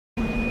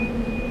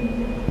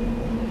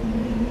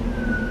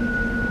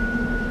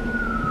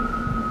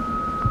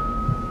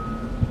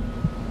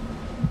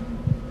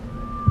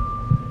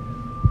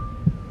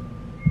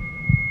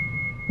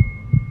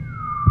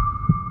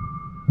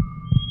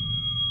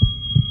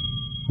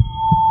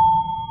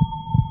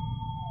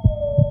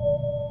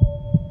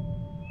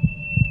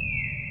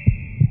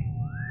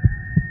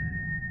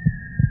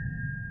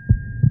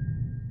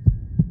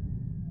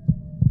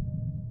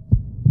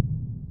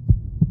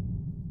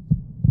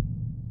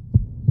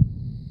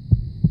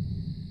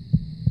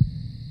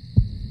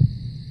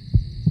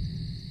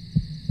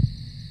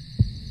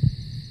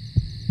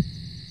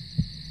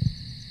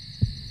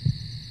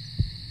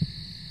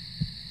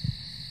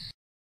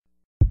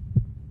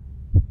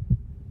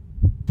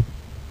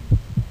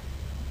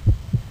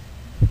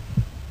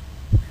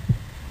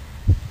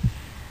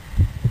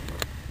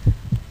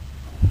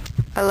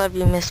I love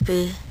you, Miss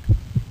B.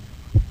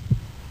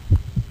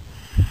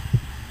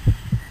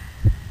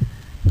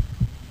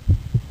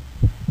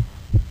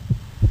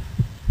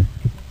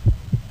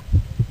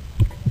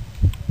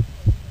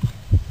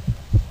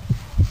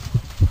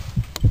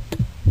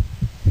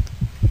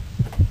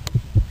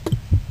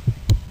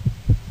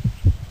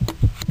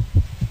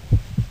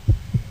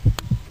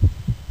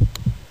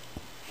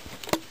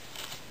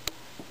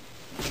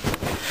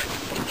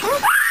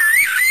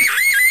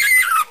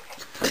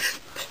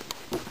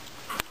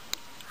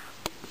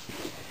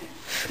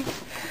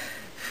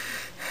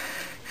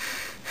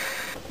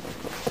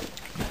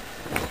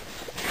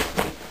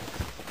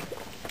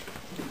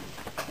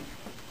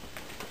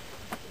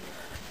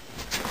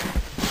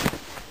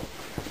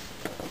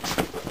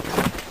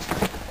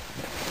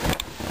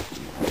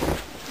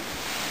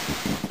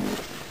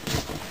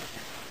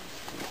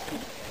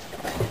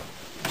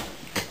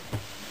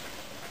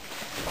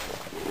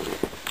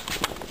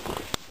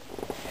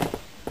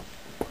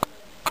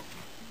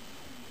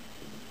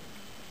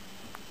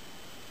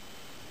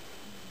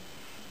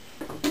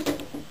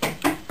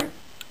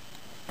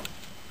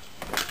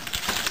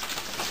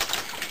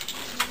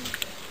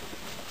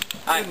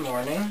 Hi. Good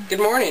morning. Good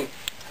morning.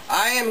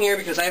 I am here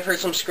because I've heard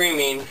some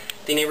screaming.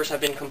 The neighbors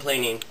have been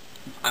complaining.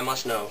 I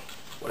must know.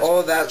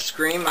 Oh, that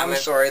scream? I'm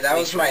sorry, that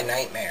was my policeman.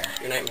 nightmare.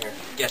 Your nightmare.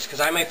 Yes, because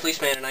I'm a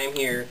policeman and I am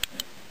here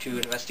to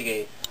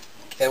investigate.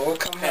 Okay, we'll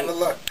come have a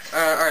look.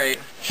 Alright,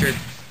 sure.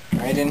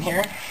 Right in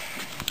here?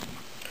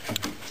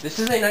 This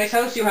is a nice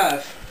house you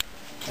have.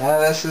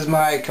 This is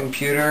my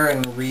computer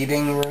and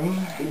reading room.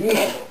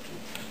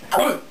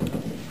 Oh,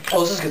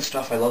 this is good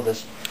stuff. I love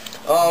this.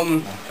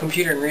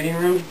 Computer and reading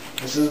room.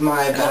 This is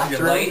my bathroom.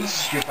 Your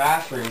lights, your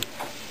bathroom.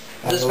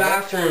 This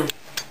bathroom.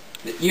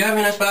 You have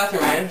a nice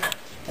bathroom, man.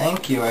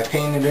 Thank you. I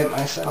painted it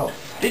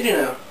myself. Did you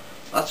know?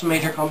 That's a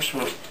major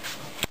accomplishment.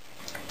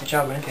 Good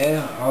job, man. Okay,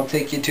 I'll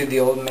take you to the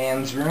old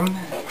man's room.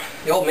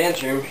 The old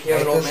man's room. You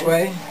have Right an old this man?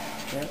 way.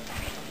 Yep.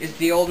 Is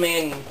the old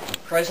man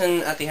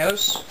present at the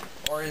house,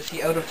 or is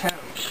he out of town?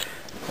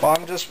 Well,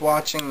 I'm just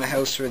watching the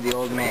house for the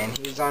old man.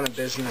 He's on a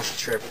business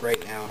trip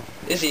right now.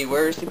 Is he?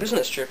 Where is the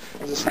business trip?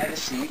 Just have a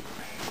seat.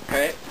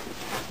 Alright.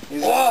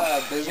 He's on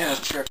a business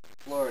trip to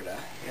Florida.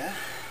 Yeah?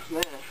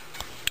 Man.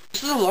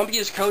 This is the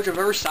lumpiest couch I've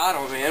ever sat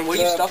on, man. What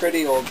are you It's a stuffing?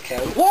 pretty old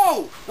couch.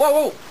 Whoa!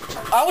 Whoa, whoa!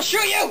 I will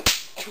shoot you!